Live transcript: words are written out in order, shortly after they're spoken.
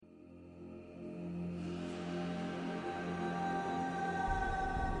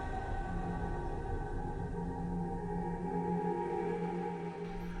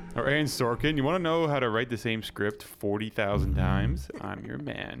Or Aaron Sorkin, you want to know how to write the same script 40,000 times? I'm your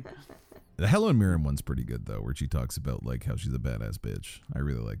man. The Helen Mirren one's pretty good though, where she talks about like how she's a badass bitch. I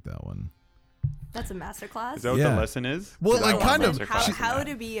really like that one. That's a masterclass. Is that what the lesson is? Well, like kind of how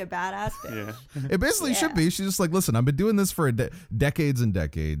to be a badass bitch. Yeah. It basically should be. She's just like, listen, I've been doing this for decades and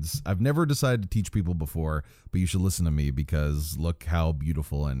decades. I've never decided to teach people before, but you should listen to me because look how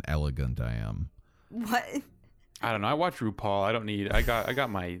beautiful and elegant I am. What? I don't know. I watch RuPaul. I don't need. I got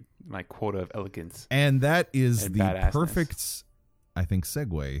my quota of elegance. And that is And the badassness. perfect, I think,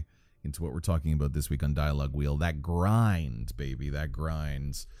 segue into what we're talking about this week on Dialogue Wheel. That grind, baby, that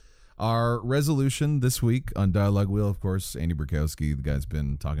grinds. Our resolution this week on Dialogue Wheel, of course, Andy Burkowski, the guy's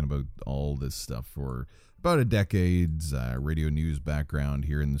been talking about all this stuff for about a decade, radio news background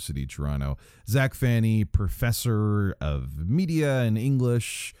here in the city of Toronto. Zach Fanny, professor of media and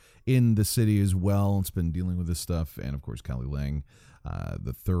English in the city as well. It's been dealing with this stuff. And, of course, Callie Lang,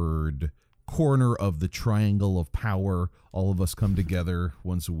 the third corner of the triangle of power. All of us come together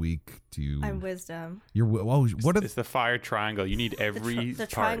once a week to. I'm wisdom. You're what? It's the fire triangle. You need every the part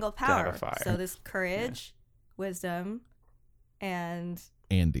triangle to have power. a fire. So there's courage, wisdom, and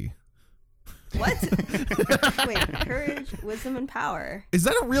Andy. what? Wait, courage, wisdom, and power. Is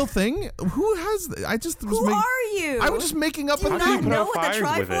that a real thing? Who has? I just was Who are you? I was just making up. Do you a How do you not put know out what the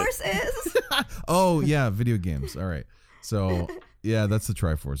fires with it? Triforce is? Oh yeah, video games. All right. So yeah, that's the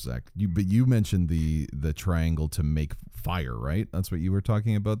Triforce, Zach. But you mentioned the triangle to make fire, right? That's what you were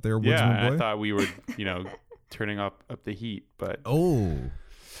talking about there, Woodsman Yeah, boy. I thought we were, turning up the heat, but Oh,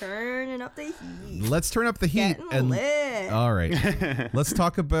 Turning up the heat. let's turn up the heat Getting and. lit. All right. Let's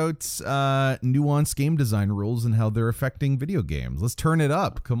talk about nuanced game design rules and how they're affecting video games. Let's turn it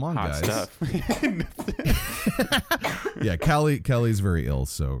up. Come on, hot guys. stuff. Yeah, Callie's very ill,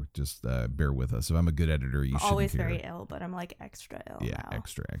 so just bear with us. If I'm a good editor, you should Always hear. very ill, but I'm like extra ill Yeah, now.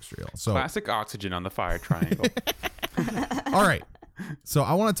 extra ill. So, Classic oxygen on the fire triangle. all right. So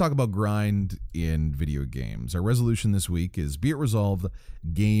I want to talk about grind in video games. Our resolution this week is be it resolved,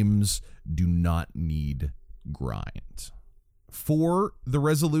 games do not need grind. For the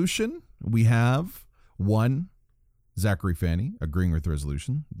resolution, we have one, Zachary Fanny agreeing with the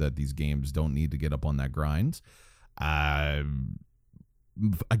resolution that these games don't need to get up on that grind.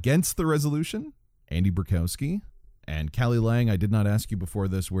 Against the resolution, Andy Burkowski and Callie Lang. I did not ask you before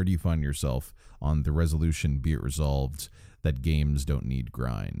this. Where do you find yourself on the resolution, be it resolved, that games don't need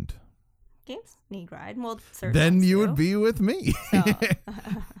grind? Games need grind. Well, certain Then ones you do. would be with me.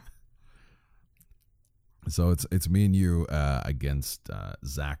 So it's me and you against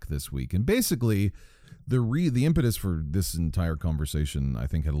Zach this week, and basically the impetus for this entire conversation, I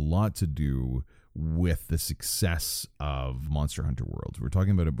think, had a lot to do with the success of Monster Hunter Worlds. We were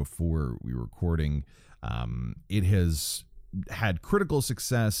talking about it before we were recording. It has had critical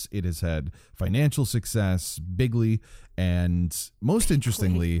success. It has had financial success, bigly, and most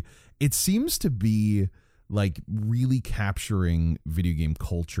interestingly, it seems to be like really capturing video game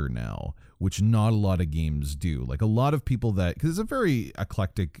culture now, which not a lot of games do. Like a lot of people because it's a very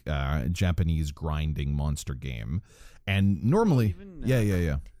eclectic Japanese grinding monster game, and normally,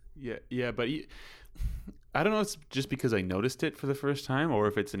 Yeah, but I don't know if it's just because I noticed it for the first time or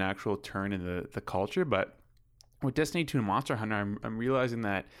if it's an actual turn in the culture, but with Destiny 2 and Monster Hunter, I'm realizing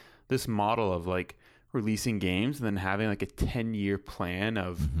that this model of like releasing games and then having like a 10-year plan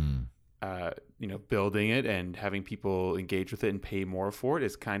of building it and having people engage with it and pay more for it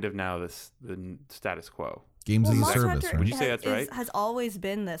is kind of now the status quo. Games as a Monster service, Hunter right? Would you say that's right? Has always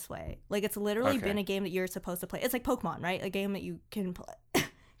been this way. Like it's literally Okay. been a game that you're supposed to play. It's like Pokemon, right? A game that you can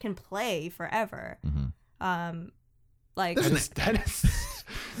can play forever. Like That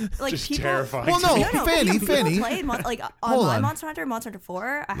is like just people, terrifying. Well, no, to me. Fanny. People played like on Hold my on. Monster Hunter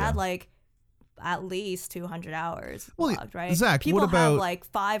 4. I had like at least 200 hours Well, logged, right? Zach, people what about- have like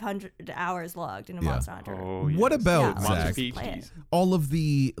 500 hours logged in a Yeah. Monster Hunter. Oh, What yes. about, Yeah, Zach, Monster Play it. PhDs? all of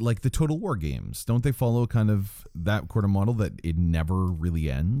the Total War games? Don't they follow kind of that quarter model that it never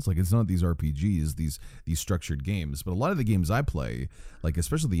really ends? Like it's not these RPGs, these structured games, but a lot of the games I play, like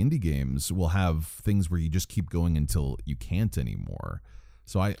especially the indie games, will have things where you just keep going until you can't anymore.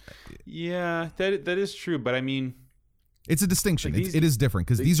 So Yeah, that is true, but I mean, it's a distinction. Like these- it is different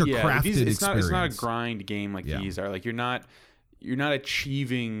because these are crafted it's not experience. a grind game like Yeah. these are. Like you're not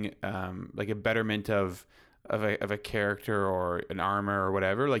achieving like a betterment of a character or an armor or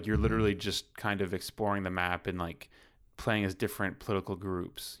whatever. Like you're literally just kind of exploring the map and like playing as different political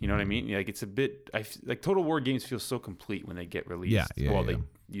groups. You know what I mean? Like it's a bit like Total War games feel so complete when they get released. Yeah, well, yeah.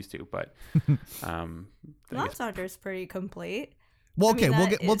 they used to, but I guess- Monster Hunter is pretty complete. Well, okay,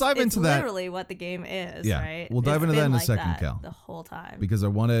 we'll dive into that. Literally what the game is, Yeah, right? we'll dive into that in a second, that Cal. The whole time. Because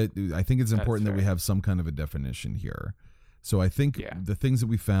I think it's important that we have some kind of a definition here. So I think the things that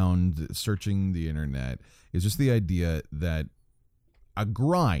we found searching the internet is just the idea that a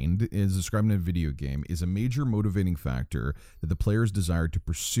grind, is described in a video game, is a major motivating factor that the players desire to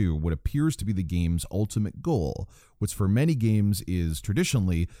pursue what appears to be the game's ultimate goal, which for many games is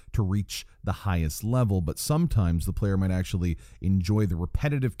traditionally to reach the highest level, but sometimes the player might actually enjoy the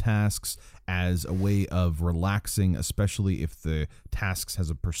repetitive tasks as a way of relaxing, especially if the tasks has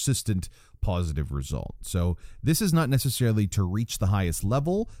a persistent positive result. So this is not necessarily to reach the highest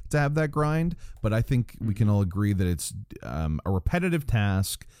level to have that grind, but I think we can all agree that it's a repetitive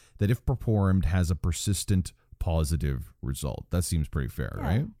task that, if performed, has a persistent positive result. That seems pretty fair,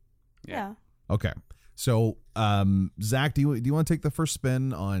 right? Yeah. Okay. So, Zach, do you want to take the first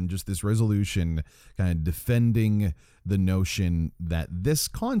spin on just this resolution, kind of defending the notion that this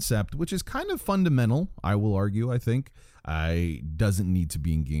concept, which is kind of fundamental, I will argue, I think, doesn't need to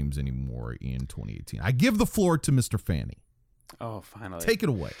be in games anymore in 2018. I give the floor to Mr. Fanny. Oh, finally. Take it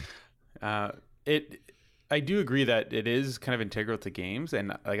away. I do agree that it is kind of integral to games,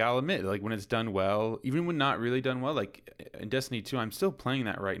 and like I'll admit, like when it's done well, even when not really done well, like in Destiny 2, I'm still playing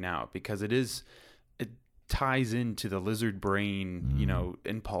that right now because it ties into the lizard brain,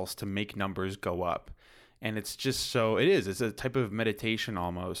 impulse to make numbers go up. And it's just it's a type of meditation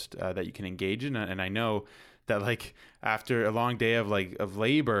almost that you can engage in. And I know that like after a long day of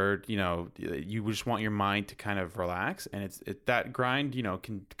labor, you just want your mind to kind of relax, and that grind,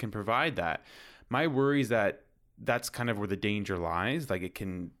 can provide that. My worry is that that's kind of where the danger lies. Like it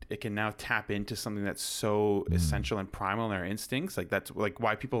can now tap into something that's so essential and primal in our instincts. Like that's like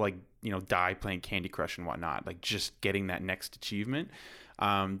why people die playing Candy Crush and whatnot, like just getting that next achievement,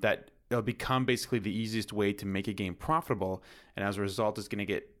 that it'll become basically the easiest way to make a game profitable. And as a result, it's going to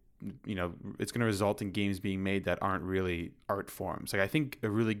get, it's going to result in games being made that aren't really art forms. Like I think a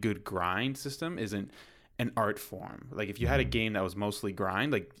really good grind system isn't an art form. Like if you had a game that was mostly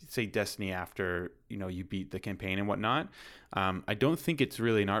grind, like say Destiny after, you beat the campaign and whatnot, I don't think it's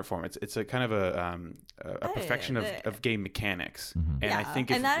really an art form. It's a kind of a perfection of game mechanics. And I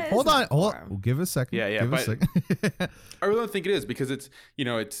think hold on, give a second. Give a second. I really don't think it is, because it's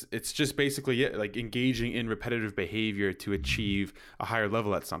just basically like engaging in repetitive behavior to achieve a higher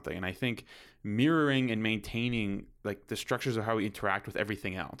level at something. And I think mirroring and maintaining like the structures of how we interact with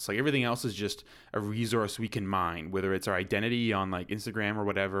everything else. Like everything else is just a resource we can mine, whether it's our identity on like Instagram or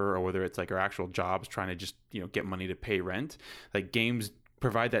whatever, or whether it's like our actual jobs trying to just, get money to pay rent. Like games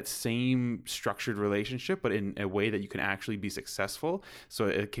provide that same structured relationship, but in a way that you can actually be successful. So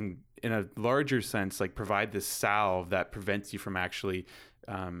it can, in a larger sense, like provide this salve that prevents you from actually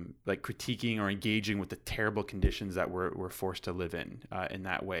like critiquing or engaging with the terrible conditions that we're forced to live in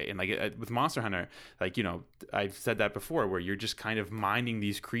that way. And like with Monster Hunter, like, I've said that before, where you're just kind of mining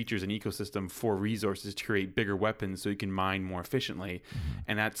these creatures and ecosystem for resources to create bigger weapons so you can mine more efficiently.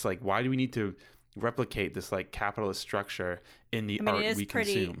 And that's like, why do we need to replicate this like capitalist structure in the art we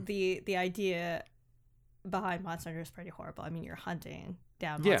consume? The idea behind Monster Hunter is pretty horrible. I mean, you're hunting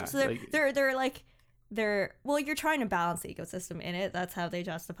down monsters. So you're trying to balance the ecosystem in it. That's how they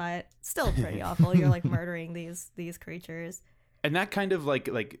justify it. Still pretty awful. You're like murdering these creatures. And that kind of like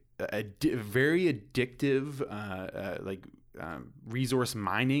very addictive resource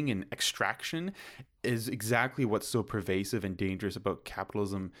mining and extraction is exactly what's so pervasive and dangerous about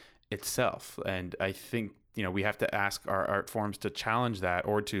capitalism itself. And I think, we have to ask our art forms to challenge that,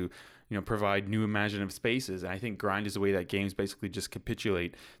 or to provide new imaginative spaces. And I think grind is a way that games basically just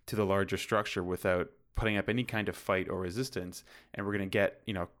capitulate to the larger structure without putting up any kind of fight or resistance. And we're going to get,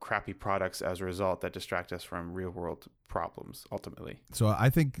 crappy products as a result that distract us from real world problems ultimately. So I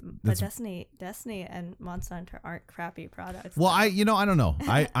think but Destiny and Monster Hunter aren't crappy products. Well, I don't know.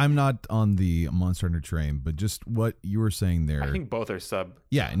 I'm not on the Monster Hunter train, but just what you were saying there. I think both are sub.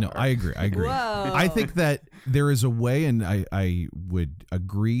 Yeah, no, I agree. Whoa. I think that there is a way, and I would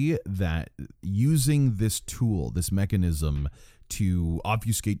agree that using this tool, this mechanism to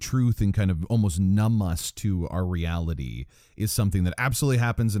obfuscate truth and kind of almost numb us to our reality is something that absolutely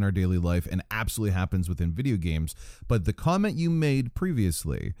happens in our daily life and absolutely happens within video games. But the comment you made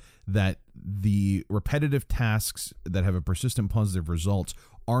previously that the repetitive tasks that have a persistent positive result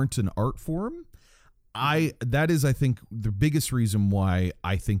aren't an art form, that is, I think, the biggest reason why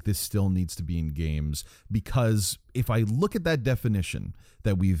I think this still needs to be in games. Because if I look at that definition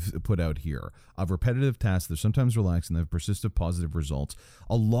that we've put out here of repetitive tasks, they're sometimes relaxed and they have persistent positive results.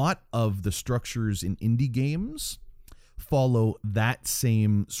 A lot of the structures in indie games follow that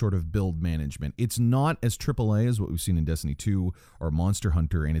same sort of build management. It's not as AAA as what we've seen in Destiny 2 or Monster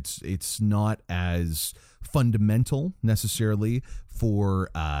Hunter, and it's not as fundamental necessarily for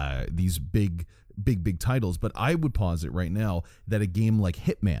these big titles. But I would posit right now that a game like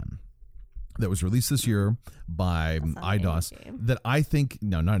Hitman that was released this year by IDOS, that I think,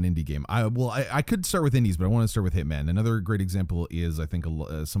 no, not an indie game. I could start with indies, but I want to start with Hitman. Another great example is, I think,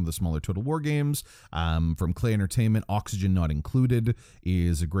 some of the smaller Total War games from Clay Entertainment. Oxygen Not Included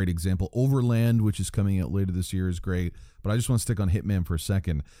is a great example. Overland, which is coming out later this year, is great. But I just want to stick on Hitman for a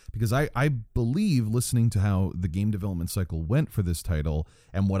second, because I believe, listening to how the game development cycle went for this title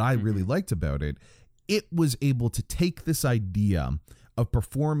and what I really liked about it, it was able to take this idea of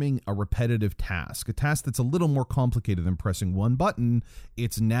performing a repetitive task, a task that's a little more complicated than pressing one button.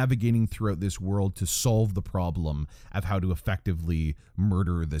 It's navigating throughout this world to solve the problem of how to effectively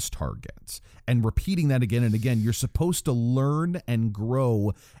murder this target. And repeating that again and again, you're supposed to learn and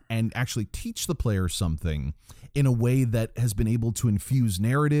grow and actually teach the player something in a way that has been able to infuse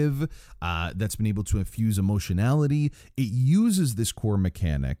narrative, that's been able to infuse emotionality. It uses this core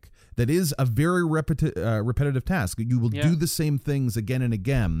mechanic that is a very repetitive task. You will do the same things again and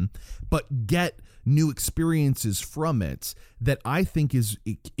again, but get new experiences from it that I think is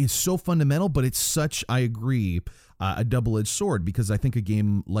so fundamental, but it's such, I agree, a double-edged sword, because I think a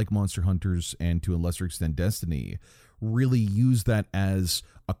game like Monster Hunters, and to a lesser extent Destiny, really use that as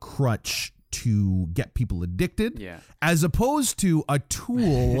a crutch to get people addicted, as opposed to a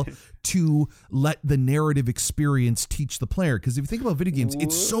tool to let the narrative experience teach the player. Because if you think about video games,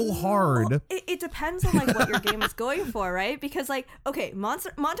 it's so hard. Well, it depends on like what your game is going for, right? Because like, okay,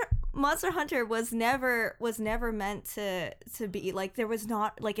 Monster Hunter was never meant to be like, there was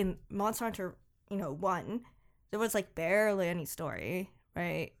not like in Monster Hunter 1, there was like barely any story,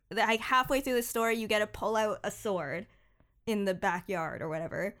 right? Like halfway through the story, you get to pull out a sword in the backyard or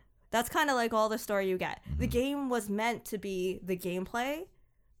whatever. That's kind of like all the story you get. The game was meant to be the gameplay,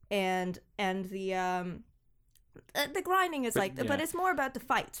 and the grinding is but it's more about the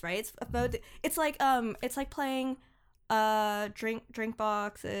fights, right? It's about it's like playing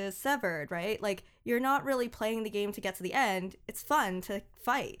Drinkbox is Severed, right? Like, you're not really playing the game to get to the end. It's fun to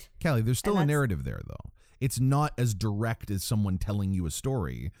fight. Callie, there's still a narrative there, though. It's not as direct as someone telling you a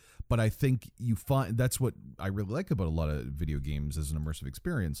story. But I think you find that's what I really like about a lot of video games as an immersive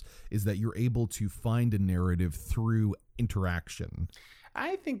experience, is that you're able to find a narrative through interaction.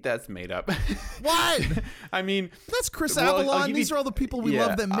 I think that's made up. What? I mean, that's Chris Avalon. These are all the people we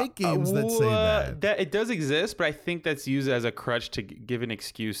love that make games that say that. That it does exist, but I think that's used as a crutch to give an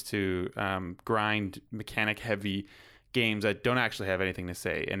excuse to grind mechanic heavy games that don't actually have anything to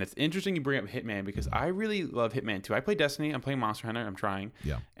say. And it's interesting you bring up Hitman, because I really love Hitman too. I play Destiny, I'm playing Monster Hunter, I'm trying.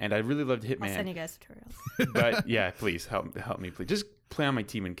 Yeah. And I really loved Hitman. I'll send you guys tutorials. But yeah, please help me, please. Just play on my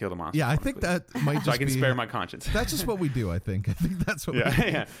team and kill the monster. Yeah, I think that might just so I can be, spare my conscience. That's just what we do, I think. I think that's what we do.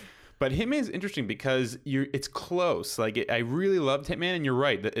 Yeah. But Hitman is interesting because it's close. Like, I really loved Hitman, and you're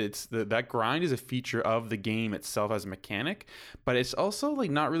right. That grind is a feature of the game itself as a mechanic, but it's also like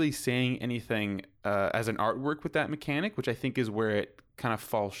not really saying anything as an artwork with that mechanic, which I think is where it kind of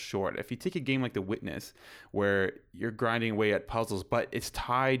falls short. If you take a game like The Witness, where you're grinding away at puzzles, but it's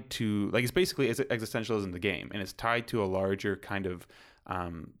tied to, like, it's basically existentialism the game, and it's tied to a larger kind of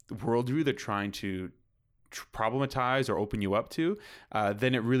worldview they're trying to problematize or open you up to,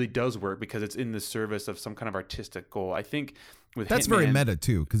 then it really does work, because it's in the service of some kind of artistic goal. I think with that's Hitman, very meta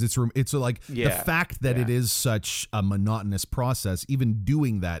too, because it's like the fact that it is such a monotonous process, even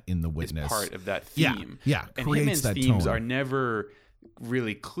doing that in The Witness, is part of that theme. Yeah, and creates Hitman's that themes tone. are never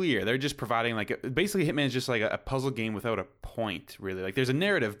really clear. They're just providing basically Hitman is just like a puzzle game without a point, really. Like, there's a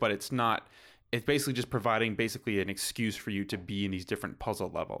narrative, but it's not. It's basically just providing an excuse for you to be in these different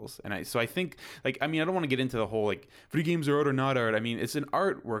puzzle levels. And I think, like, I mean, I don't want to get into the whole, like, video games are art or not art. I mean, it's an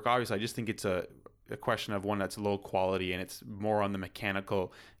artwork, obviously. I just think it's a question of one that's low quality, and it's more on the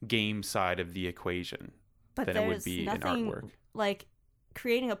mechanical game side of the equation than it would be an artwork. Like,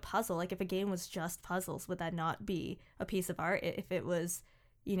 creating a puzzle, like, if a game was just puzzles, would that not be a piece of art? If it was,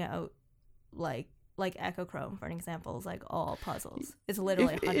 like Echochrome, for an example, is like all puzzles. It's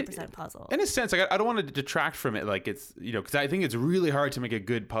literally 100% puzzle. In a sense, like, I don't want to detract from it. Like, it's, because I think it's really hard to make a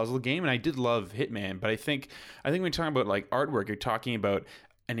good puzzle game, and I did love Hitman, but I think when you're talking about like artwork, you're talking about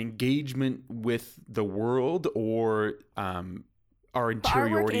an engagement with the world, or our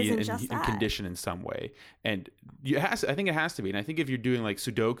interiority and condition in some way. And I think it has to be. And I think if you're doing like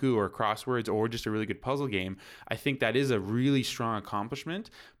Sudoku or crosswords or just a really good puzzle game, I think that is a really strong accomplishment,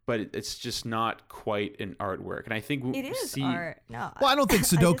 but it's just not quite an artwork. And I think it is art. No. Well, I don't think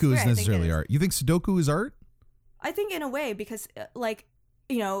Sudoku is necessarily art. You think Sudoku is art? I think in a way because like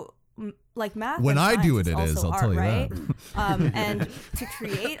like math. When and I do science it, it is. also I'll art, tell you right? that. And to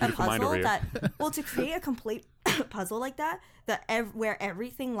create a Beautiful mind puzzle over here. to create a complete puzzle like that where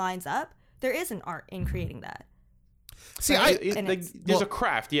everything lines up, there is an art in creating that. See, Right? Like, And there's a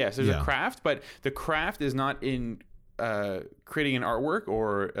craft, yes. There's Yeah. a craft, but the craft is not in creating an artwork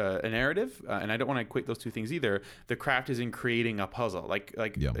or a narrative, and I don't want to equate those two things either. The craft is in creating a puzzle, like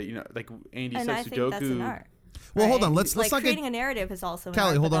Yeah. like Andy And said, I think Sudoku. that's an art. Well, hold right? on. Let's like not creating get a narrative is also an Callie,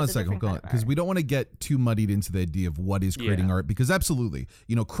 art, hold but on a that's second, different kind of because art. we don't want to get too muddied into the idea of what is creating Yeah. art. Because absolutely,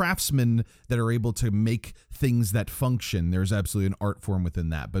 craftsmen that are able to make things that function, there's absolutely an art form within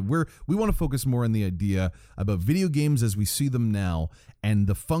that. But we want to focus more on the idea about video games as we see them now and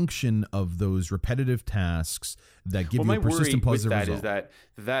the function of those repetitive tasks that give My you a worry persistent with positive that result.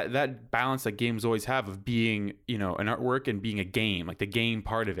 is that balance that games always have of being an artwork and being a game, like the game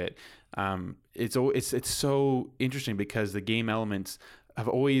part of it. It's so interesting because the game elements have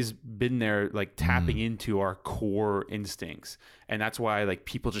always been there, like tapping into our core instincts, and that's why like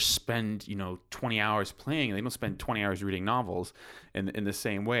people just spend 20 hours playing, and they don't spend 20 hours reading novels in the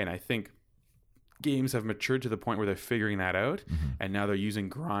same way. And I think games have matured to the point where they're figuring that out, and now they're using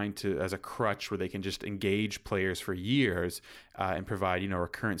grind as a crutch where they can just engage players for years and provide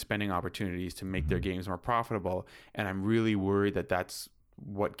recurrent spending opportunities to make their games more profitable. And I'm really worried that that's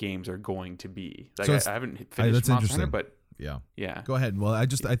what games are going to be. Like So I haven't finished that's Monster Hunter, interesting. but Yeah. Go ahead. Well, I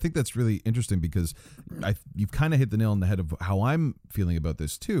think that's really interesting because you've kind of hit the nail on the head of how I'm feeling about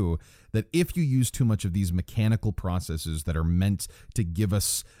this too, that if you use too much of these mechanical processes that are meant to give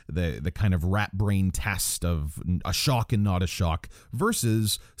us the kind of rat brain test of a shock and not a shock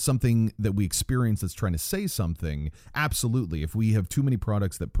versus something that we experience that's trying to say something, absolutely. If we have too many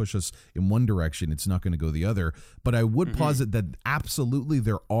products that push us in one direction, it's not going to go the other. But I would posit that absolutely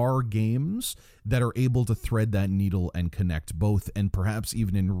there are games that are able to thread that needle and connect both and perhaps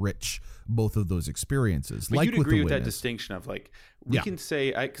even enrich both of those experiences. But like you'd with agree The with that Witness. distinction of like we Yeah. can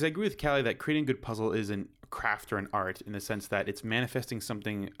say, because I agree with Callie that creating a good puzzle is a craft or an art in the sense that it's manifesting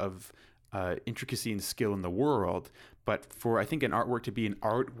something of intricacy and skill in the world. But for I think an artwork to be an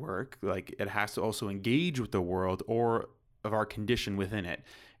artwork, like it has to also engage with the world or of our condition within it.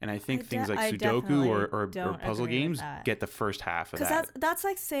 And I think things like I Sudoku definitely or don't puzzle agree with games that. get the first half of Because that. that's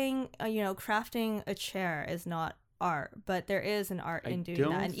like saying crafting a chair is not art, but there is an art in doing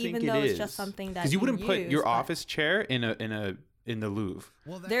that. And even though it's just something that because you wouldn't put use, your but office chair in the Louvre.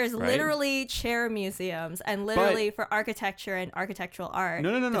 there's right? literally chair museums, and literally for architecture and architectural art.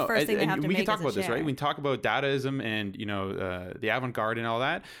 No. The first thing they have to we make can talk is a about this, chair. right? We can talk about Dadaism and the avant-garde and all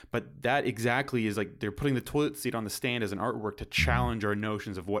that, but that exactly is like they're putting the toilet seat on the stand as an artwork to challenge our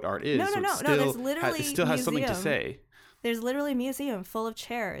notions of what art is. No, so no, it no, there's still literally it still has something to museum. say. There's literally a museum full of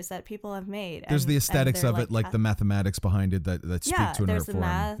chairs that people have made. There's the and aesthetics they're of it, like the mathematics behind it that speak Yeah, to an there's art the form.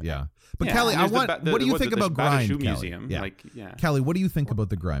 math. Yeah. But Yeah, Callie, and there's what do you think about grind, Badashu Callie? Museum? Yeah. Yeah. Callie, what do you think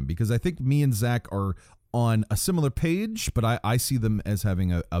about the grind? Because I think me and Zach are on a similar page, but I see them as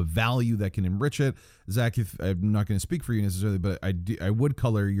having a value that can enrich it. Zach, if I'm not going to speak for you necessarily, but I would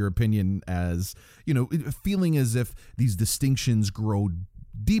color your opinion as, feeling as if these distinctions grow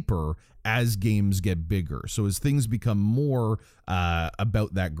deeper as games get bigger. So as things become more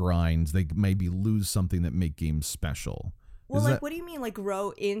about that grind, they maybe lose something that make games special. Well, Is like, that- what do you mean, like,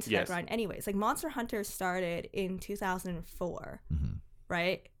 grow into Yes. that grind? Anyways, like, Monster Hunter started in 2004,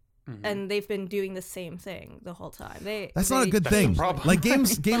 right? And they've been doing the same thing the whole time. That's not a good That's the thing. problem. Like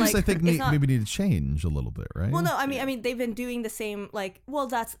games, like, I think it's not- maybe need to change a little bit, right? Well, no, I mean, they've been doing the same. Like, well,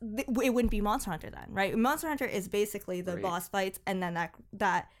 it wouldn't be Monster Hunter then, right? Monster Hunter is basically the Right. boss fights, and then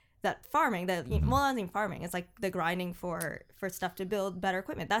that farming, well, not even farming. It's like the grinding for stuff to build better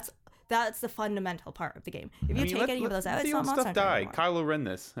equipment. That's the fundamental part of the game. If you take any of those out, let it's the not old Monster stuff Hunter die. anymore. Kylo Ren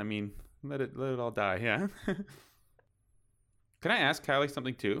this. I mean, let it all die. Yeah. Can I ask Callie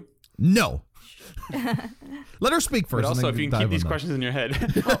something too? No. Let her speak first. But also, and then if you can dive keep on these that. questions in your head,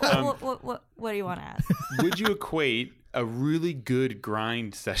 What do you want to ask? would you equate a really good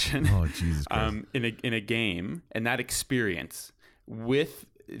grind session Oh, Jesus Christ. in a game and that experience with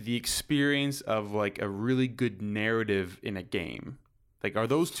the experience of like a really good narrative in a game? Like, are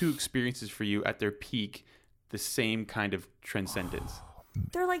those two experiences for you at their peak the same kind of transcendence?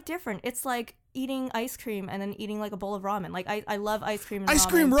 They're like different. It's like eating ice cream and then eating like a bowl of ramen. Like I love ice cream. And Ice ramen.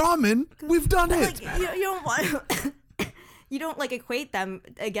 cream ramen? We've done it. Like you don't want you don't like equate them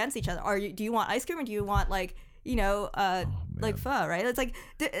against each other. Or do you want ice cream or do you want like like pho? Right? It's like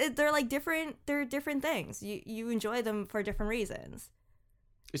they're like different. They're different things. You enjoy them for different reasons.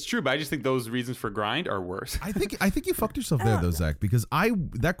 It's true, but I just think those reasons for grind are worse. I think you fucked yourself there though, Zach, because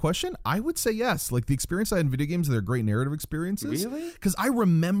that question, I would say yes. Like the experience I had in video games, they're great narrative experiences. Really? Because I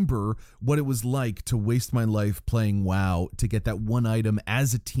remember what it was like to waste my life playing WoW to get that one item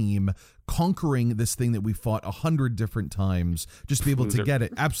as a team, conquering this thing that we fought 100 different times, just to be able to get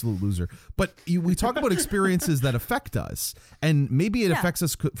it. Absolute loser. But we talk about experiences that affect us, and maybe it affects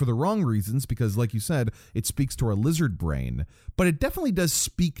us for the wrong reasons, because like you said, it speaks to our lizard brain, but it definitely does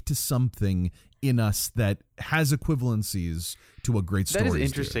speak to something in us that has equivalencies to a great story. That is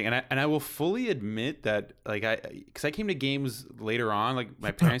interesting, and I will fully admit that, like, because I came to games later on, like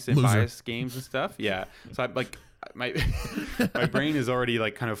my parents didn't buy us games and stuff. Yeah, so I like my brain is already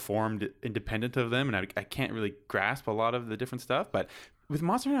like kind of formed independent of them, and I can't really grasp a lot of the different stuff. But with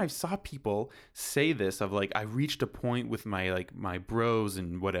Monster Hunter, I saw people say this of like, I reached a point with my bros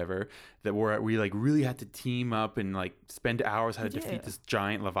and whatever that where we like really had to team up and like spend hours how to defeat this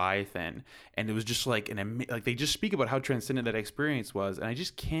giant Leviathan, and it was just like like they just speak about how transcendent that experience was, and I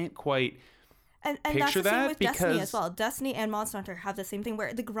just can't quite. And that's the same with Destiny as well. Destiny and Monster Hunter have the same thing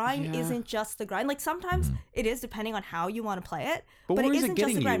where the grind isn't just the grind. Like sometimes it is depending on how you want to play it, but it isn't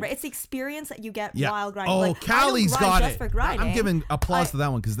just the grind, right? It's the experience that you get while grinding. Oh, like, Callie's got just it. For grinding. I'm giving applause to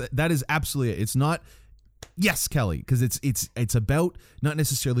that one because that is absolutely it. It's not. Yes, Kelly, because it's about not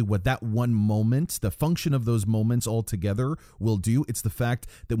necessarily what that one moment, the function of those moments all together will do. It's the fact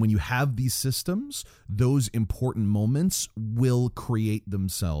that when you have these systems, those important moments will create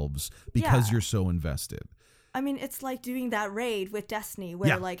themselves because you're so invested. I mean, it's like doing that raid with Destiny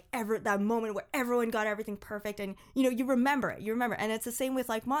where like that moment where everyone got everything perfect and you remember it. And it's the same with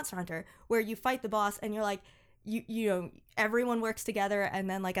like Monster Hunter where you fight the boss and you're like you know everyone works together and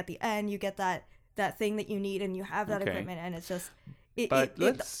then like at the end you get that thing that you need and you have that equipment and it's just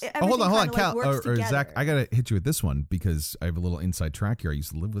hold on Cal or Zach, I gotta hit you with this one because I have a little inside track here. I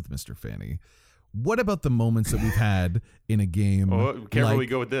used to live with Mr. Fanny. What about the moments that we've had in a game? Oh, careful, we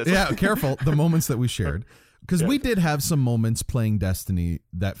go with this. Yeah, careful. The moments that we shared. Because we did have some moments playing Destiny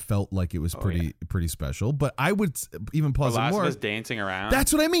that felt like it was pretty special. But I would even pause it more. Last of Us dancing around.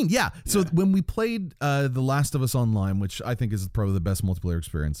 That's what I mean. Yeah. So when we played The Last of Us Online, which I think is probably the best multiplayer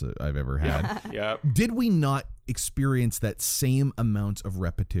experience that I've ever had, did we not experience that same amount of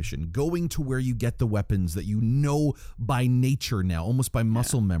repetition, going to where you get the weapons that you know by nature now, almost by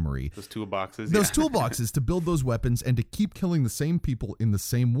muscle memory? Those toolboxes. Those toolboxes to build those weapons and to keep killing the same people in the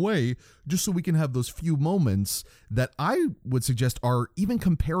same way, just so we can have those few moments that I would suggest are even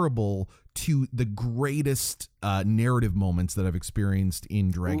comparable to the greatest narrative moments that I've experienced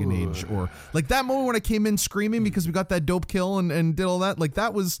in Dragon Age, or like that moment when I came in screaming because we got that dope kill and did all that. Like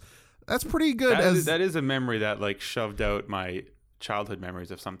that's pretty good. That is a memory that like shoved out my childhood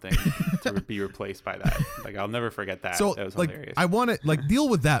memories of something to be replaced by that. Like I'll never forget that. So that was like hilarious. I want to like deal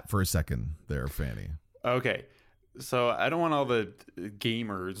with that for a second there, Fanny. Okay. So I don't want all the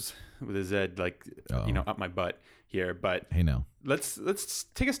gamers with a Z like up my butt here, but hey, no. Let's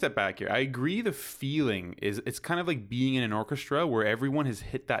take a step back here. I agree. The feeling it's kind of like being in an orchestra where everyone has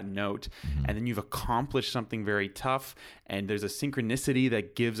hit that note, and then you've accomplished something very tough, and there's a synchronicity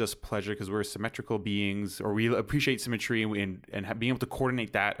that gives us pleasure because we're symmetrical beings, or we appreciate symmetry, and being able to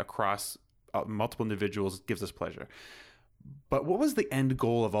coordinate that across multiple individuals gives us pleasure. But what was the end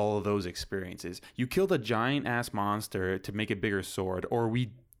goal of all of those experiences? You killed a giant ass monster to make a bigger sword, or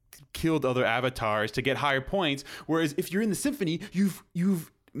we killed other avatars to get higher points. Whereas if you're in the symphony,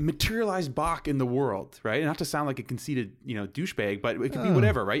 you've materialized Bach in the world, right? Not to sound like a conceited, douchebag, but it could be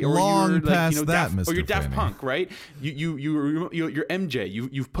whatever, right? Or you're like, or you're Daft Punk, right? You're MJ.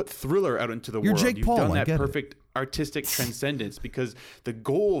 You've put Thriller out into the world. Jake You've Paul, done that perfect artistic transcendence because the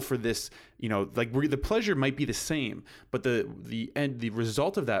goal for this, the pleasure might be the same, but the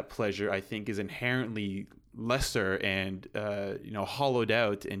result of that pleasure, I think, is inherently lesser and hollowed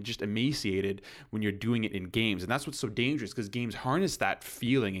out and just emaciated when you're doing it in games. And that's what's so dangerous, because games harness that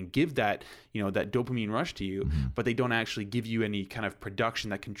feeling and give that that dopamine rush to you, but they don't actually give you any kind of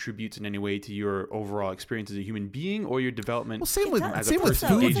production that contributes in any way to your overall experience as a human being or your development. Well, same with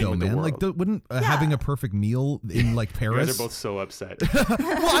food though, man. Like wouldn't having a perfect meal in like Paris? You guys are both so upset.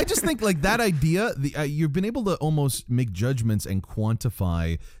 Well, I just think like that idea, you've been able to almost make judgments and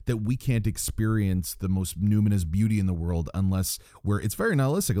quantify that we can't experience the most numinous beauty in the world unless it's very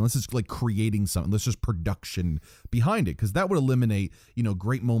nihilistic, unless it's like creating something, unless there's production behind it, because that would eliminate,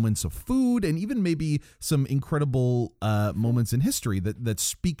 great moments of food and even maybe some incredible moments in history that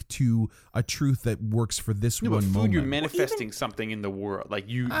speak to a truth that works for this one food, moment. you're manifesting something in the world. Like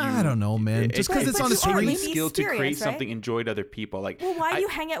I don't know, man. Just because it's on a screen, screen. skill to create right? something enjoyed other people. Like, well, why do you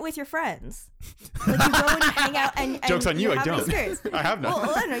hang out with your friends? Like you go and you hang out and Joke's on you, I have an don't. experience. I have none.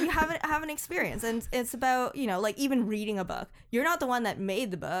 Well, I don't know. You have an experience, and it's about like even reading a book. You're not the one that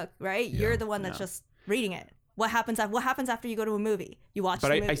made the book, right? You're the one that's just reading it. What happens after you go to a movie? You watch.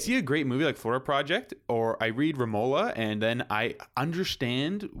 But I see a great movie like Florida Project, or I read Romola, and then I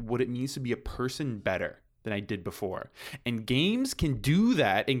understand what it means to be a person better than I did before. And games can do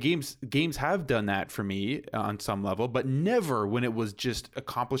that, and games have done that for me on some level, but never when it was just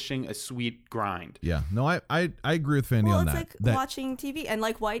accomplishing a sweet grind. Yeah, no, I agree with Fanny on it's that. like watching TV and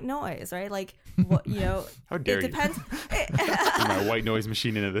like white noise, right? Like what How dare it depends. My white noise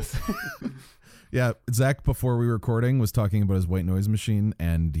machine into this. Yeah, Zach, before we were recording, was talking about his white noise machine,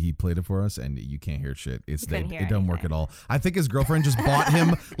 and he played it for us, and you can't hear shit. It doesn't work at all. I think his girlfriend just bought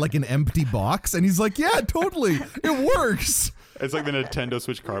him like an empty box, and he's like, yeah, totally, it works. It's like the Nintendo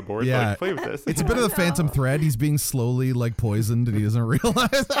Switch cardboard. Yeah. Like, play with this. It's a bit of the Phantom Thread. He's being slowly like poisoned, and he doesn't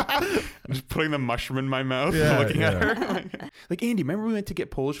realize. I'm just putting the mushroom in my mouth, Yeah, and looking at yeah. her. Like, Andy, remember we went to get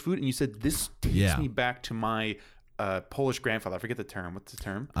Polish food, and you said this takes me back to my Polish grandfather. I forget the term. What's the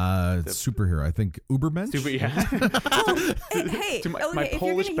term? Superhero. I think Ubermensch. Hey, to my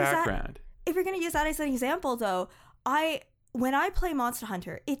Polish background. If you're going to use that as an example, though, when I play Monster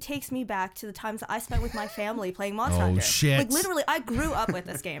Hunter, it takes me back to the times that I spent with my family playing Monster Hunter. Oh, shit. Like, literally, I grew up with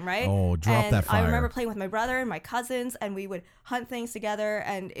this game, right? Oh, drop and that fire. I remember playing with my brother and my cousins, and we would hunt things together,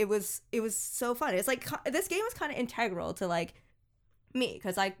 and it was so fun. It's like, this game was kind of integral to, like, me,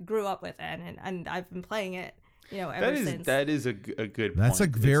 because I grew up with it, and I've been playing it, ever since. That is a good point. That's a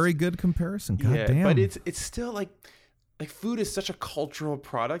very good comparison. God damn. But it's still like food is such a cultural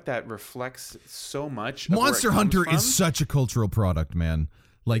product that reflects so much. Monster Hunter is such a cultural product, man.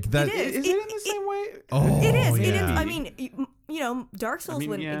 Like that. Is it in the same way? Oh, it is. yeah. It is. I mean, Dark Souls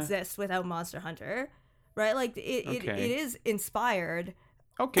wouldn't exist without Monster Hunter, right? Like it is inspired.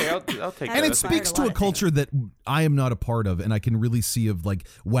 Okay, I'll take that. And it speaks to a culture that I am not a part of, and I can really see of like,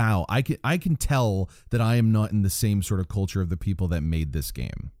 wow, I can tell that I am not in the same sort of culture of the people that made this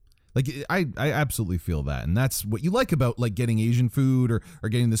game. Like I absolutely feel that, and that's what you like about like getting Asian food or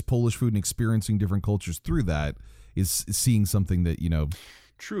getting this Polish food and experiencing different cultures through that is seeing something that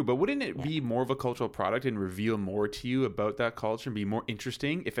True, but wouldn't it be more of a cultural product and reveal more to you about that culture and be more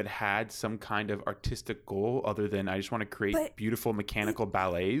interesting if it had some kind of artistic goal other than I just want to create beautiful mechanical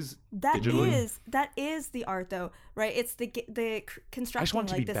ballets digitally? That is the art, though, right? It's the constructing. I just want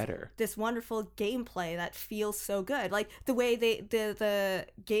it to like be better. This wonderful gameplay that feels so good, like the way the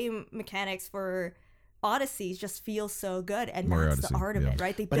game mechanics for Odyssey just feels so good, and Mario that's the art of it,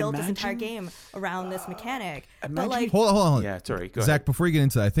 right? They built this entire game around this mechanic. But like, hold on. Yeah, sorry. Go Zach, ahead. before you get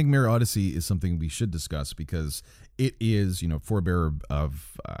into that, I think Mario Odyssey is something we should discuss because it is, forebearer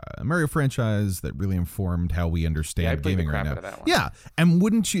of a Mario franchise that really informed how we understand gaming right now. Yeah, and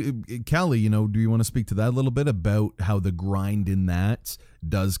wouldn't you, Callie? Do you want to speak to that a little bit about how the grind in that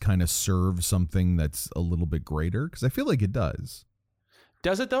does kind of serve something that's a little bit greater? Because I feel like it does.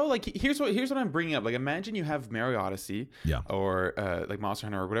 Does it though? Like here's what I'm bringing up. Like imagine you have Mario Odyssey, or like Monster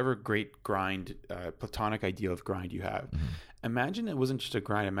Hunter or whatever great grind, platonic ideal of grind you have. Mm-hmm. Imagine it wasn't just a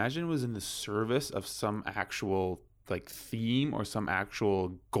grind. Imagine it was in the service of some actual like theme or some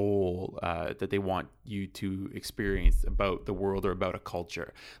actual goal that they want you to experience about the world or about a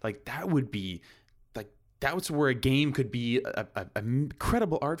culture. Like that would be that's where a game could be an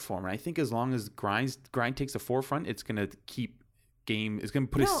incredible art form. And I think as long as grind takes the forefront, it's gonna keep. Game is going to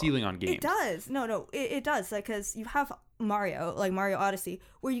put a ceiling on games. It does. It does. Because you have Mario, like Mario Odyssey,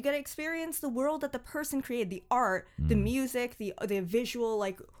 where you get to experience the world that the person created, the art, the music, the visual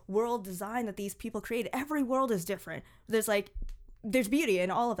like world design that these people created. Every world is different. There's beauty in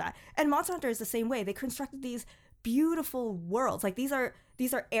all of that. And Monster Hunter is the same way. They constructed these beautiful worlds. Like these are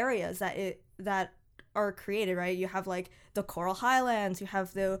areas that are created, right? You have like the Coral Highlands, you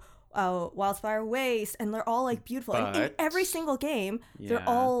have the Wildspire Waste, and they're all like beautiful. And in every single game, they're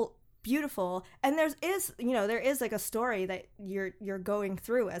all beautiful. And there is like a story that you're going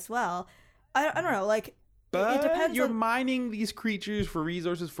through as well. I don't know, like But depends you're on. mining these creatures for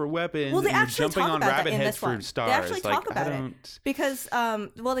resources for weapons. Well, they and you're actually jumping talk on about that rabbit in heads this one. for stars. They actually like, talk about I it don't... because,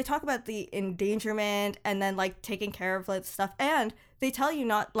 well, they talk about the endangerment and then like taking care of like stuff, and they tell you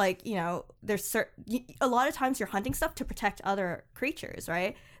not like there's a lot of times you're hunting stuff to protect other creatures,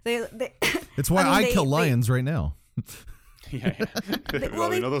 right? They It's why I kill lions right now. Yeah. they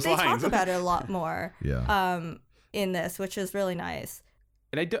talk about it a lot more. Yeah. In this, which is really nice.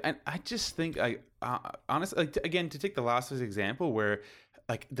 And I just think honestly, like, again, to take the Last of Us example, where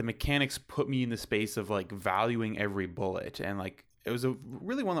like the mechanics put me in the space of like valuing every bullet, and like it was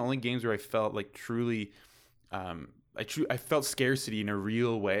really one of the only games where I felt like truly, I felt scarcity in a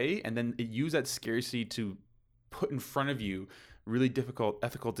real way, and then it used that scarcity to put in front of you really difficult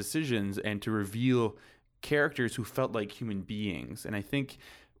ethical decisions and to reveal characters who felt like human beings. And I think,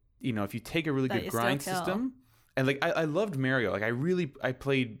 if you take a really good grind system. And like I loved Mario. Like I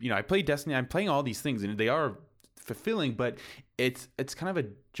played Destiny. I'm playing all these things, and they are fulfilling. But it's kind of a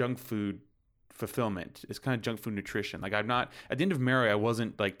junk food fulfillment. It's kind of junk food nutrition. Like I'm not at the end of Mario. I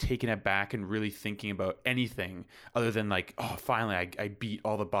wasn't like taking it back and really thinking about anything other than like, oh, finally I beat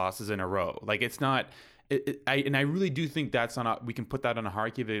all the bosses in a row. Like it's not. I really do think that's we can put that on a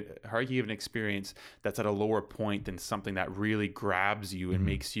hierarchy of an experience that's at a lower point than something that really grabs you and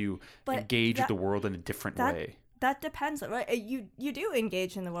makes you engage with the world in a different way. That depends, right? You do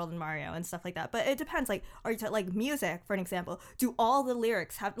engage in the world in Mario and stuff like that, but it depends. Like, are you like music, for an example? Do all the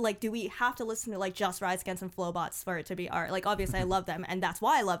lyrics have do we have to listen to like Just Rise Against and Flowbots for it to be art? Like, obviously, I love them, and that's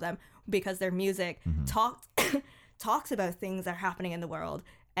why I love them, because their music talks about things that are happening in the world,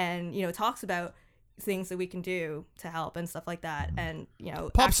 and talks about things that we can do to help and stuff like that, and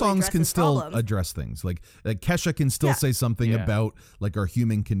pop songs can still address things like Kesha can still say something about like our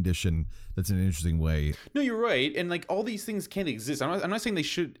human condition that's in an interesting way. No, you're right, and like all these things can exist. I'm not saying they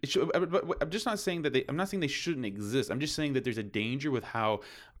should. I'm just not saying that I'm not saying they shouldn't exist. I'm just saying that there's a danger with how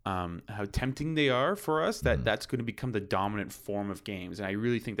tempting they are for us, that's going to become the dominant form of games, and I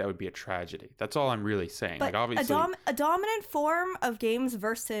really think that would be a tragedy. That's all I'm really saying. But like obviously a dominant form of games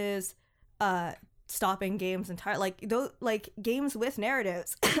versus stopping games entirely, like games with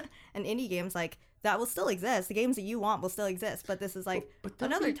narratives and indie games like that will still exist. The games that you want will still exist, but this is like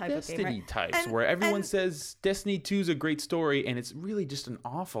another type of game, right? Types where everyone says Destiny 2 is a great story, and it's really just an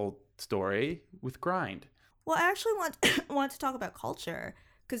awful story with grind. Well, I actually want to talk about culture,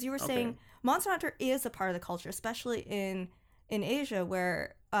 because you were saying Monster Hunter is a part of the culture, especially in Asia,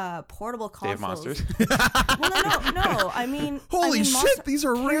 where portable consoles. They have monsters. Well, no. I mean, holy shit, these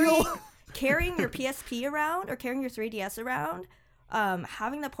are real. Carrying your PSP around or carrying your 3DS around,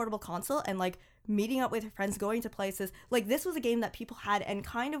 having that portable console and like meeting up with your friends, going to places, like this was a game that people had and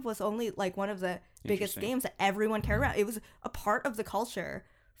kind of was only like one of the biggest games that everyone carried around. It was a part of the culture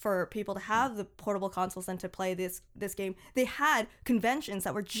for people to have the portable consoles and to play this game. They had conventions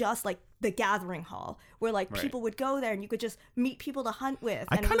that were just like the gathering hall, where like people would go there and you could just meet people to hunt with.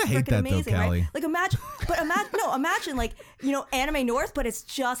 I kind of hate that amazing, though, Callie. Right? Like imagine like Anime North, but it's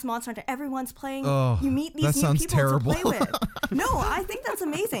just Monster Hunter. Everyone's playing. Oh, you meet these new people terrible. to play with. No, I think that's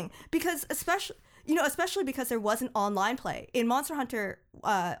amazing, because especially because there wasn't online play in Monster Hunter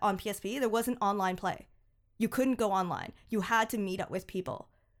on PSP. There wasn't online play. You couldn't go online. You had to meet up with people.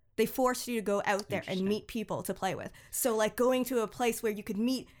 They forced you to go out there and meet people to play with. So like going to a place where you could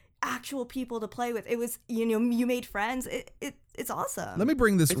meet actual people to play with, it was, you made friends. It's awesome. Let me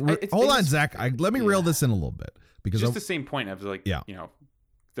bring this. Hold on, Zach. Let me reel this in a little bit, because just the same point of like, the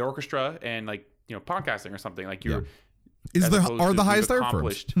orchestra and like, podcasting or something like are the highest art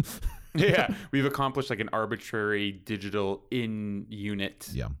firms. Yeah, we've accomplished like an arbitrary digital in-unit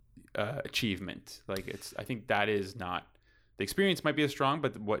achievement. Like I think that is not. The experience might be as strong,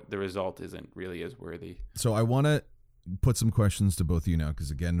 but what the result isn't really as worthy. So I want to put some questions to both of you now, because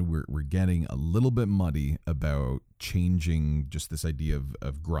again, we're getting a little bit muddy about changing just this idea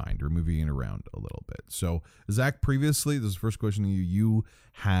of grind or moving it around a little bit. So Zach, previously, this is the first question to you. You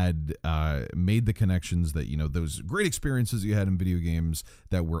had made the connections that, those great experiences you had in video games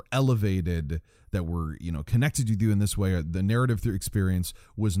that were elevated, that were, connected with you in this way. The narrative experience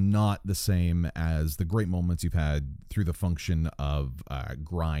was not the same as the great moments you've had through the function of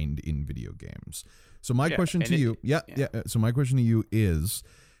grind in video games. So my question to you, So my question to you is,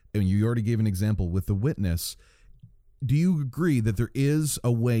 and you already gave an example with The Witness, do you agree that there is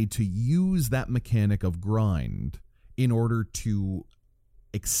a way to use that mechanic of grind in order to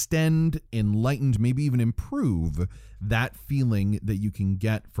extend, enlighten, maybe even improve that feeling that you can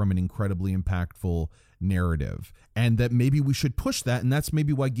get from an incredibly impactful narrative, and that maybe we should push that, and that's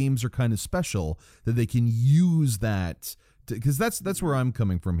maybe why games are kind of special, that they can use that, because that's where I'm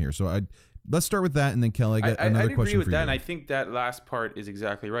coming from here. So let's start with that, and then Kelly, I got another I'd question agree with for that, you. and I think that last part is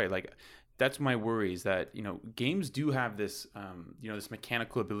exactly right. Like, that's my worry, is that, you know, games do have this, you know, this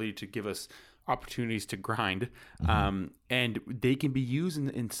mechanical ability to give us opportunities to grind, and they can be used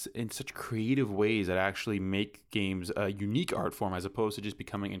in such creative ways that actually make games a unique art form, as opposed to just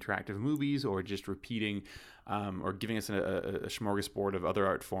becoming interactive movies or just repeating or giving us a smorgasbord of other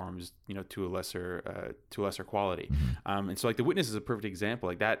art forms, you know, to a lesser quality. And so, like, The Witness is a perfect example.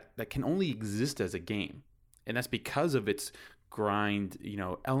 Like, that can only exist as a game, and that's because of its grind, you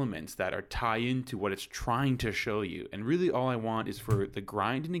know, elements that are tie into what it's trying to show you. And really all I want is for the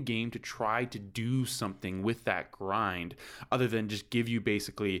grind in a game to try to do something with that grind, other than just give you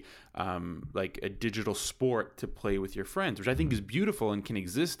basically like a digital sport to play with your friends, which I think is beautiful and can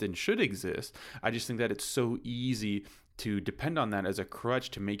exist and should exist. I just think that it's so easy to depend on that as a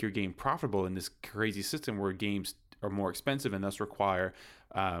crutch to make your game profitable in this crazy system where games are more expensive and thus require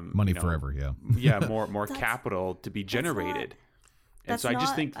money forever. more capital to be generated. And so I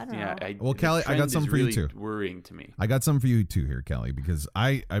just think, well, Callie, I got something for really you too. Worrying to me. I got something for you too here, Callie, because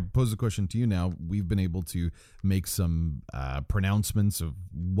I pose a question to you now. We've been able to make some pronouncements of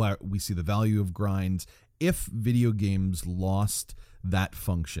what we see the value of grinds. If video games lost that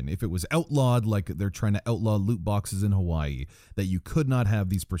function, if it was outlawed, like they're trying to outlaw loot boxes in Hawaii, that you could not have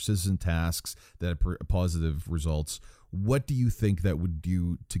these persistent tasks that have positive results, what do you think that would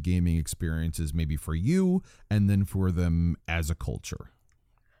do to gaming experiences, maybe for you and then for them as a culture?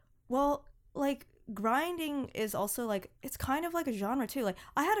 Well, like, grinding is also, like, it's kind of like a genre too. Like,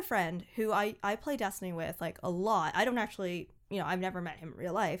 I had a friend who I play Destiny with, like, a lot. I don't actually, you know, I've never met him in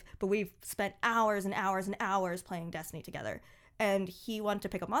real life, but we've spent hours and hours and hours playing Destiny together. And he wanted to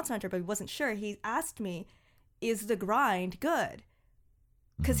pick up Monster Hunter, but he wasn't sure. He asked me, is the grind good?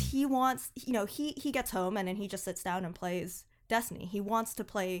 Because he wants, you know, he gets home and then he just sits down and plays Destiny. He wants to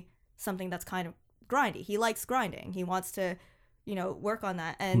play something that's kind of grindy. He likes grinding. He wants to, you know, work on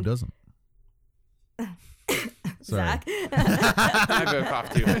that. And who doesn't? Zach. I go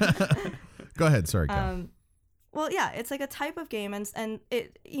cough too. Go ahead. Sorry, Cal. Well, yeah, it's like a type of game, and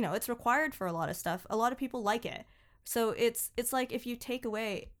it, you know, it's required for a lot of stuff. A lot of people like it. So it's like if you take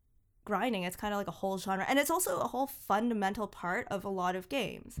away grinding, it's kind of like a whole genre, and it's also a whole fundamental part of a lot of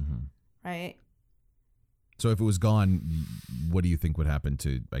games, right? So if it was gone, what do you think would happen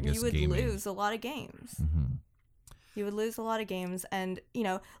to, I guess, gaming? You would lose a lot of games. You would lose a lot of games, and, you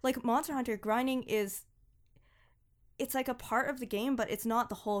know, like Monster Hunter, grinding it's like a part of the game, but it's not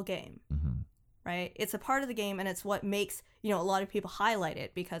the whole game. Right? It's a part of the game, and it's what makes, you know, a lot of people highlight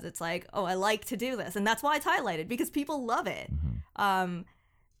it, because it's like, oh, I like to do this, and that's why it's highlighted, because people love it.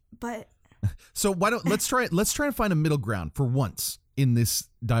 But so why don't let's try and find a middle ground for once in this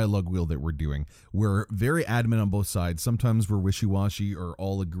dialogue wheel that we're doing. We're very adamant on both sides. Sometimes we're wishy-washy or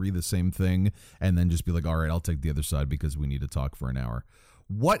all agree the same thing, and then just be like, all right, I'll take the other side because we need to talk for an hour.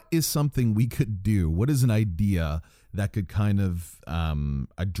 What is something we could do? What is an idea that could kind of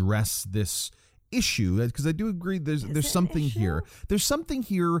address this issue? Because I do agree there's something here. There's something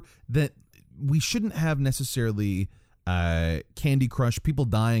here that we shouldn't have necessarily. Candy Crush, people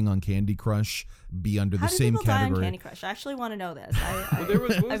dying on Candy Crush be under the same category. How do people die on Candy Crush? I actually want to know this.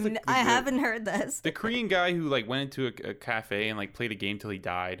 I haven't heard this. The Korean guy who, like, went into a cafe and, like, played a game till he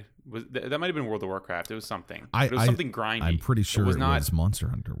died. That might have been World of Warcraft. It was something. It was something grindy. I'm pretty sure it was Monster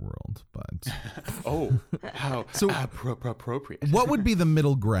Hunter World, but oh, how so appropriate. What would be the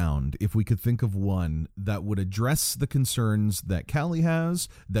middle ground if we could think of one that would address the concerns that Callie has?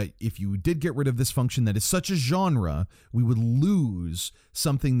 That if you did get rid of this function that is such a genre, we would lose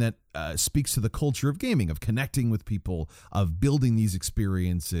something that speaks to the culture of gaming, of connecting with people, of building these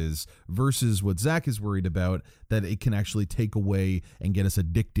experiences, versus what Zach is worried about, that it can actually take away and get us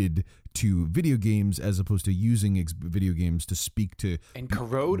addicted to video games, as opposed to using video games to speak to and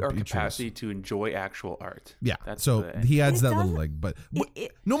corrode our capacity to enjoy actual art. Yeah, he adds that little leg, but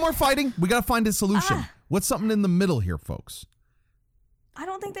no more fighting. We got to find a solution. What's something in the middle here, folks? I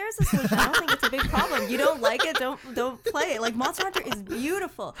don't think there's a solution. I don't think it's a big problem. You don't like it, don't play it. Like, Monster Hunter is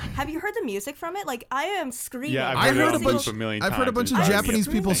beautiful. Have you heard the music from it? Like, I am screaming. Yeah, I've heard a bunch of Japanese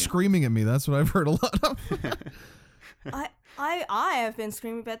people screaming at me. That's what I've heard a lot of. I have been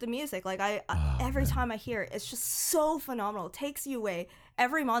screaming about the music. Like, every time I hear it, it's just so phenomenal. It takes you away.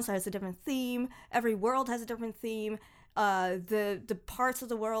 Every monster has a different theme. Every world has a different theme. the parts of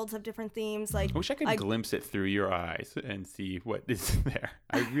the worlds have different themes. Like I wish I could glimpse it through your eyes and see what is there.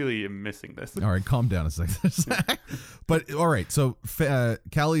 I really am missing this. All right, calm down a second. But all right, so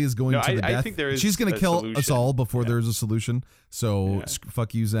Callie is going to the death. I think there is She's going to kill solution. us all before there's a solution. So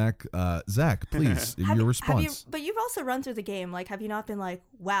fuck you, Zach. Zach, please, your response. But you've also run through the game. Like, have you not been like,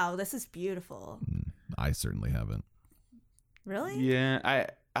 wow, this is beautiful? I certainly haven't. Really? Yeah,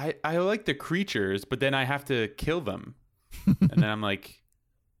 I like the creatures, but then I have to kill them. And then I'm like,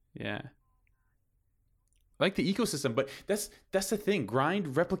 yeah. I like the ecosystem, but that's the thing. Grind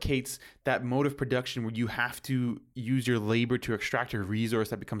replicates that mode of production where you have to use your labor to extract a resource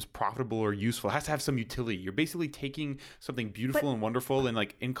that becomes profitable or useful. It has to have some utility. You're basically taking something beautiful and wonderful and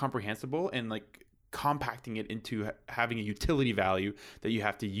like incomprehensible and like compacting it into having a utility value that you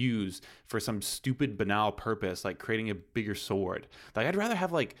have to use for some stupid banal purpose, like creating a bigger sword. Like I'd rather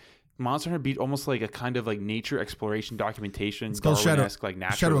have like Monster Hunter be almost like a kind of like nature exploration documentation. It's called Shadow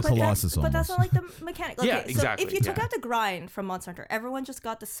of Colossus. But that's not like the mechanic. Okay, yeah, exactly. So if you took out the grind from Monster Hunter, everyone just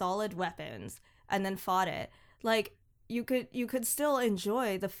got the solid weapons and then fought it. Like you could still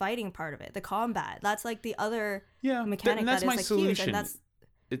enjoy the fighting part of it, the combat. That's like the other mechanic that's that my is like solution. huge, and that's.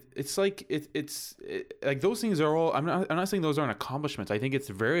 It's like it's like those things are all. I'm not saying those aren't accomplishments. I think it's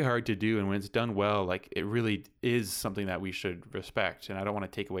very hard to do, and when it's done well, like it really is something that we should respect. And I don't want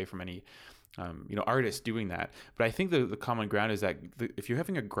to take away from any, artists doing that. But I think the common ground is that if you're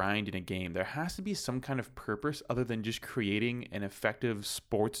having a grind in a game, there has to be some kind of purpose other than just creating an effective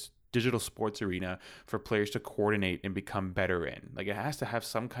digital sports arena for players to coordinate and become better in. Like it has to have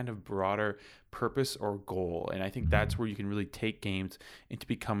some kind of broader purpose or goal. And I think that's where you can really take games into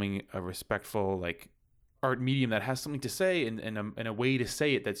becoming a respectful like art medium that has something to say and a way to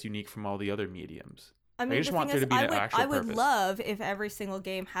say it that's unique from all the other mediums. I mean, I just want there to be an actual purpose. I would love if every single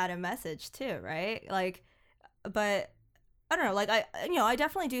game had a message too, right? Like, but I don't know. Like I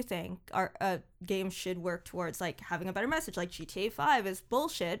definitely do think our games should work towards like having a better message. Like GTA 5 is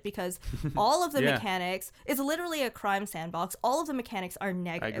bullshit because all of the mechanics is literally a crime sandbox. All of the mechanics are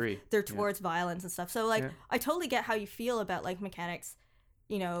negative. I agree. They're towards violence and stuff. So like I totally get how you feel about like mechanics,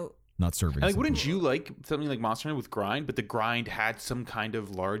 not serving. Like, wouldn't you like something like Monster Hunter with grind, but the grind had some kind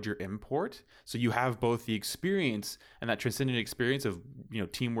of larger import? So you have both the experience and that transcendent experience of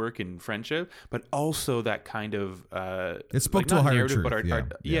teamwork and friendship, but also that kind of it spoke to a higher truth. But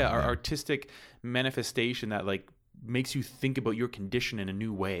our artistic manifestation that like makes you think about your condition in a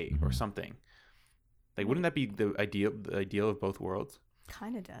new way or something. Like, wouldn't that be the ideal of both worlds?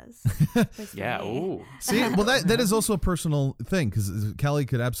 Kind of does. Yeah. Oh. See, well, that is also a personal thing because Callie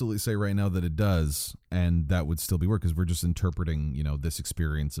could absolutely say right now that it does, and that would still be work because we're just interpreting, this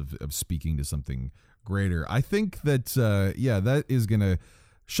experience of speaking to something greater. I think that, that is gonna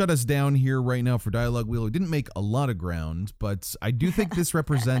shut us down here right now for Dialogue Wheel. We didn't make a lot of ground, but I do think this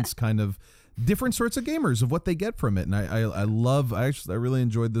represents kind of different sorts of gamers of what they get from it, and I really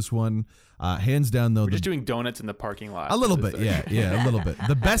enjoyed this one. Hands down, though, we're just doing donuts in the parking lot. A little bit, a little bit.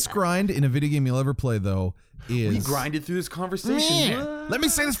 The best grind in a video game you'll ever play, though, is we grinded through this conversation. Let me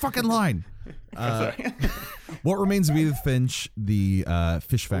say this fucking line. What Remains of Edith Finch, the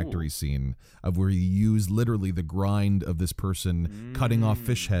fish factory scene of where you use literally the grind of this person cutting off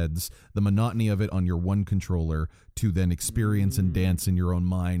fish heads, the monotony of it on your one controller to then experience and dance in your own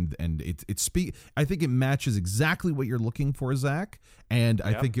mind, and I think it matches exactly what you're looking for, Zach, and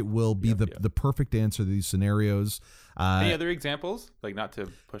I think it will be the perfect answer to these scenarios. Any other examples? Like, not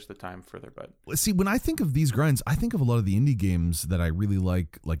to push the time further, but see, when I think of these grinds, I think of a lot of the indie games that I really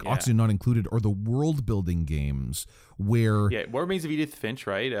like Oxygen Not Included, or the world building games where What Remains of Edith Finch,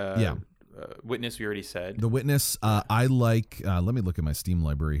 right? Witness, we already said. The Witness, I like. Let me look at my Steam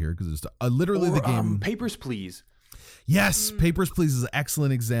library here because it's literally the game. Papers, Please. Yes, Papers, Please is an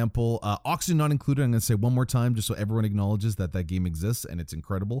excellent example. Oxygen Not Included, I'm going to say one more time just so everyone acknowledges that game exists and it's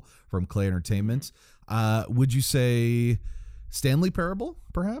incredible, from Clay Entertainment. Would you say Stanley Parable,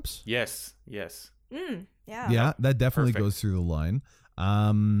 perhaps? Yes. Yeah, that definitely goes through the line.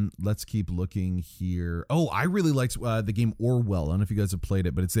 Let's keep looking here. Oh, I really liked the game Orwell. I don't know if you guys have played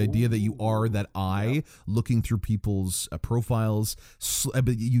it, but it's the idea that you are that eye looking through people's profiles,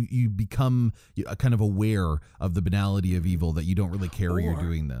 but you become kind of aware of the banality of evil, that you don't really care you're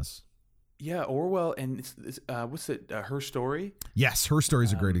doing this. Yeah, Orwell, and what's it? Her Story? Yes, Her Story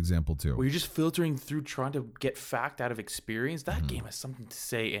is a great example too. Where you're just filtering through trying to get fact out of experience. That game has something to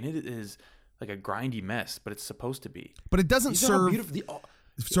say, and it is like a grindy mess, but it's supposed to be. But it doesn't serve.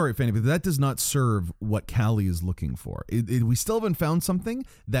 sorry, Fanny, but that does not serve what Callie is looking for. We still haven't found something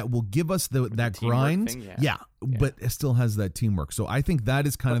that will give us that grind. Thing, yeah, but it still has that teamwork. So I think that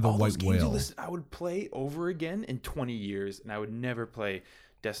is kind of the white whale. I would play over again in 20 years, and I would never play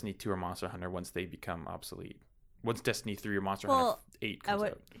Destiny 2 or Monster Hunter once they become obsolete. Once Destiny 3 or Monster Hunter 8 comes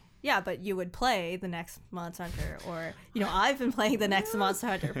out. Yeah, but you would play the next Monster Hunter, or I've been playing the next Monster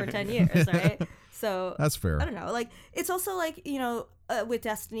Hunter for 10 years, right? So that's fair. I don't know. Like, it's also like, with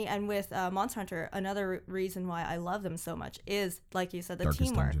Destiny and with Monster Hunter, another reason why I love them so much is, like you said, the Darkest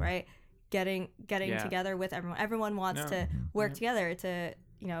teamwork, Dungeon. right? Getting together with everyone. Everyone wants to work together to,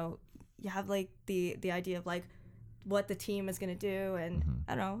 you have like the idea of like what the team is going to do, and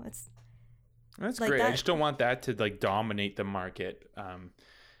I don't know. That's like great. that. I just don't want that to like dominate the market.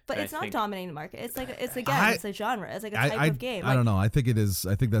 But it's not dominating the market. It's like it's a genre. It's like a type of game. I don't know. I think it is.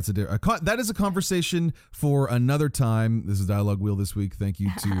 I think that's that is a conversation for another time. This is Dialogue Wheel this week. Thank you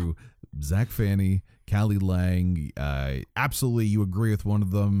to Zach Fanny, Callie Lang. Absolutely, you agree with one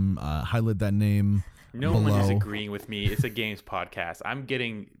of them. Highlight that name. No below. one is agreeing with me. It's a games podcast. I'm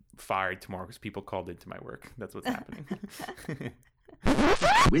getting fired tomorrow because people called into my work. That's what's happening.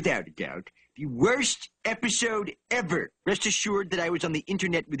 Without a doubt, the worst episode ever. Rest assured that I was on the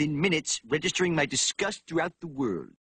internet within minutes, registering my disgust throughout the world.